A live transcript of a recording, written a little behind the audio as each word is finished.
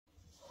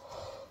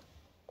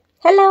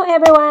Hello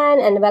everyone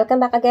and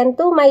welcome back again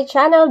to my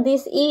channel.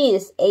 This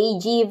is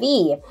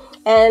AGV,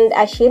 and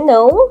as you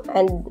know,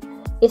 and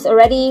it's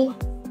already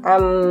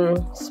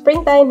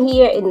springtime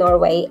here in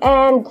Norway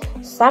and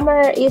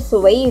summer is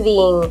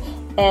waving.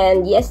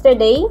 And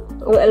yesterday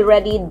we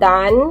already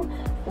done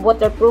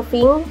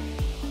waterproofing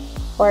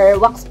or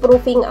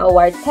waxproofing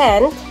our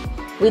tent.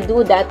 We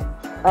do that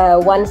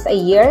once a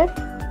year,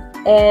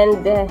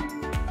 and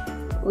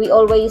we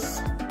always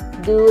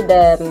do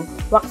the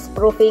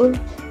waxproofing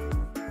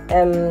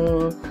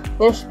in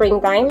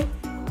springtime,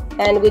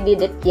 and we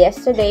did it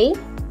yesterday.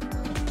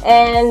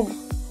 And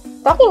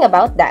talking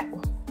about that,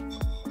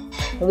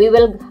 we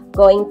will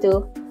going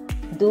to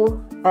do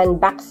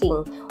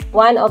unboxing,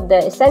 one of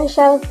the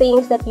essential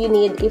things that you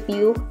need if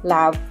you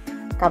love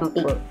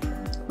camping.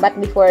 But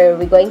before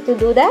we're going to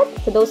do that,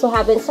 to those who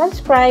haven't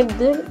subscribed,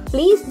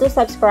 please do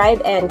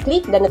subscribe and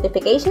click the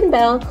notification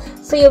bell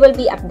so you will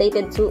be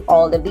updated to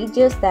all the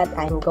videos that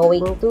I'm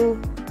going to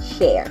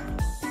share.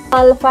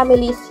 All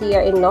families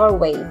here in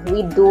Norway,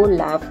 we do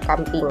love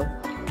camping.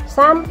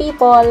 Some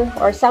people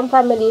or some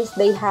families,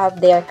 they have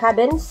their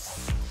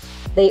cabins,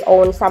 they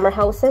own summer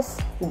houses,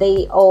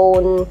 they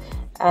own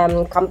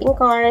camping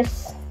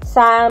cars.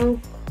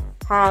 Some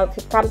have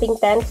camping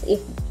tents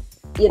if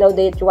you know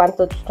they want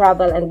to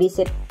travel and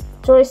visit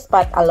tourist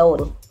spot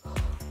alone.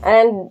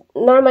 And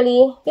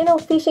normally, you know,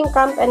 fishing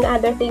camp and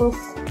other things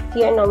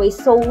here in Norway is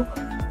so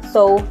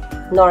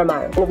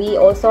normal. And we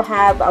also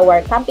have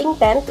our camping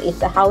tent.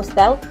 It's a house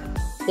tent.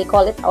 They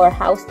call it our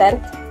house tent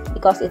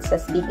because it's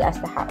as big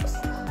as the house,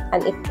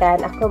 and it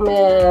can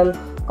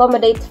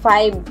accommodate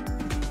 5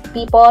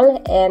 people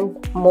and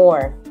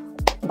more.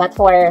 But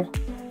for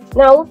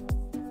now,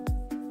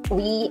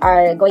 we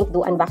are going to do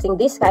unboxing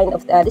this kind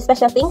of these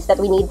special things that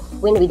we need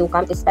when we do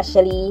camp.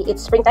 Especially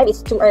it's springtime,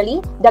 it's too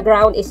early, the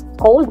ground is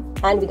cold,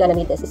 and we're gonna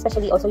need this,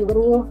 especially also when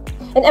you,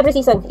 in every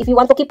season, if you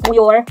want to keep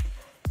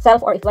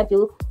yourself or if you want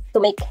to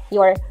make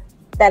your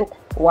tent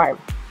warm.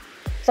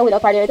 So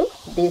without further ado,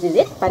 this is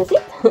it, fancy.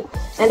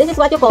 And this is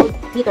what you call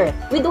heater.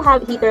 We do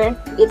have heater.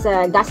 It's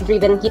a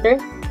gas-driven heater,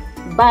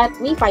 but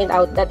we find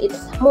out that it's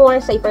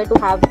more safer to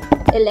have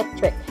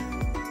electric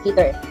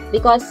heater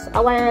because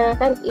our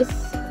tent is,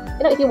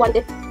 you know, if you want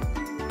it,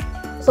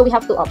 so we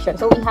have 2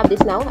 options. So we have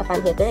this now, a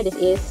fan heater. This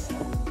is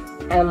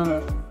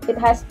it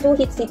has 2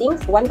 heat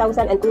settings,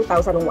 1000 and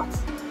 2000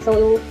 watts.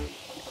 So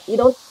you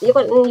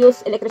can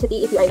use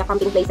electricity if you are in a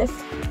camping places.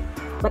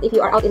 But if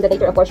you are out in the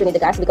nature, of course, you need the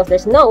gas because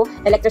there's no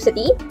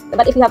electricity.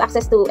 But if you have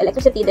access to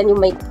electricity, then you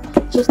may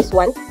choose this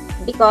one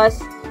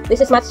because this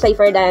is much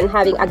safer than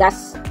having a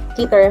gas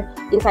heater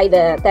inside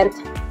the tent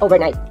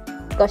overnight.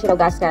 Because, you know,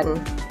 gas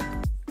can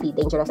be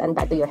dangerous and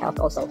bad to your health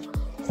also.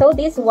 So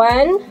this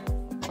one,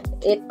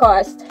 it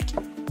cost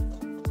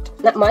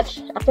not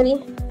much actually,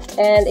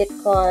 and it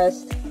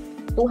cost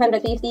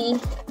 250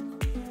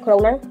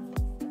 kroner,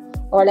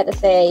 or let us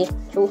say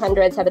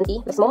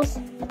 270 plus most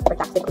for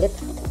tax included.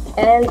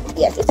 And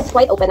yes, it's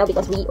quite open now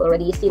because we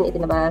already seen it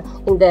in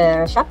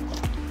the shop,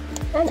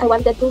 and I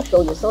wanted to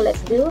show you. So let's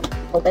do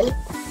open,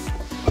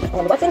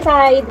 and what's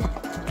inside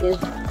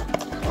is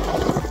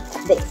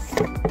this,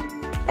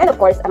 and of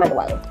course a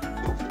manual.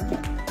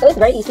 So it's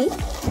very easy.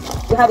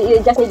 You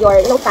just need your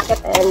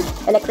socket and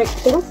electric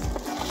things,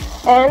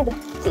 and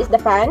this is the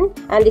fan,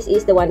 and this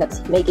is the one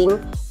that's making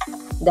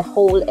the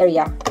whole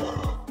area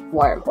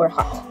warm or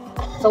hot.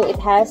 So it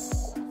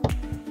has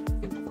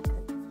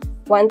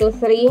 1, 2,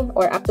 3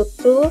 or up to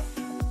 2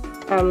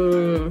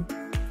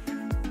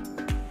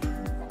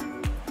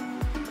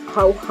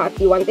 how hot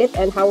you want it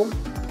and how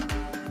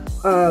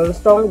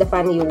strong the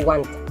fan you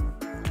want.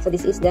 So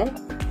this is the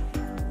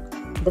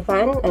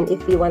fan, and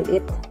if you want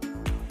it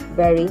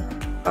very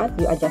hot,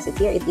 you adjust it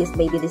here. It is,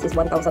 maybe this is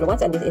 1000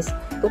 watts and this is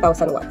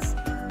 2000 watts.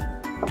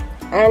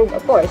 And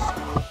of course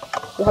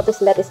you have to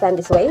let it stand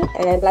this way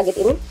and plug it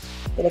in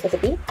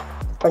electricity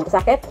from the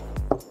socket,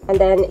 and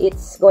then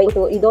it's going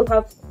to, you don't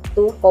have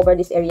to cover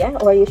this area,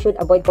 or you should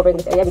avoid covering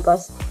this area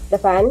because the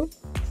fan,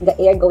 the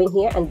air going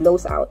here and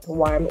blows out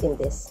warm in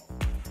this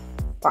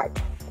part.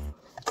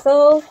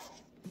 So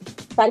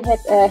fan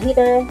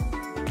heater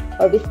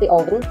or with the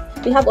oven.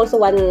 We have also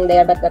one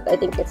there, but I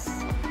think that's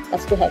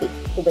too heavy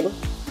to bring.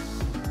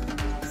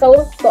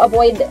 So to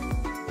avoid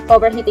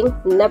overheating,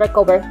 never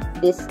cover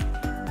this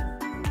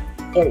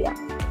area,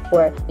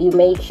 or you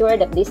make sure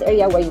that this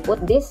area where you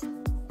put this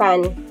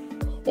fan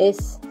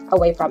is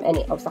away from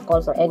any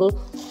obstacles or any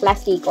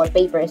plastic or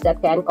papers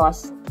that can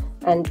cause,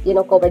 and you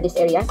know, cover this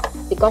area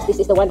because this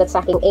is the one that's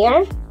sucking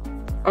air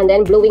and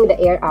then blowing the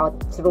air out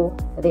through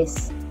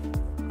this.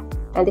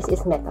 And this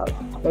is metal.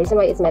 The reason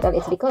why it's metal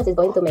is because it's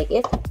going to make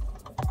it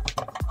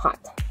hot.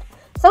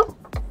 So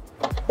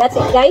that's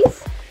it,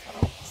 guys.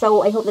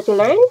 So I hope that you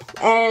learned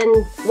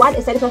and what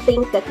essential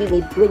things that you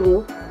need when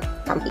you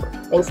camping.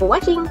 Thanks for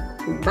watching.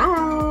 Bye.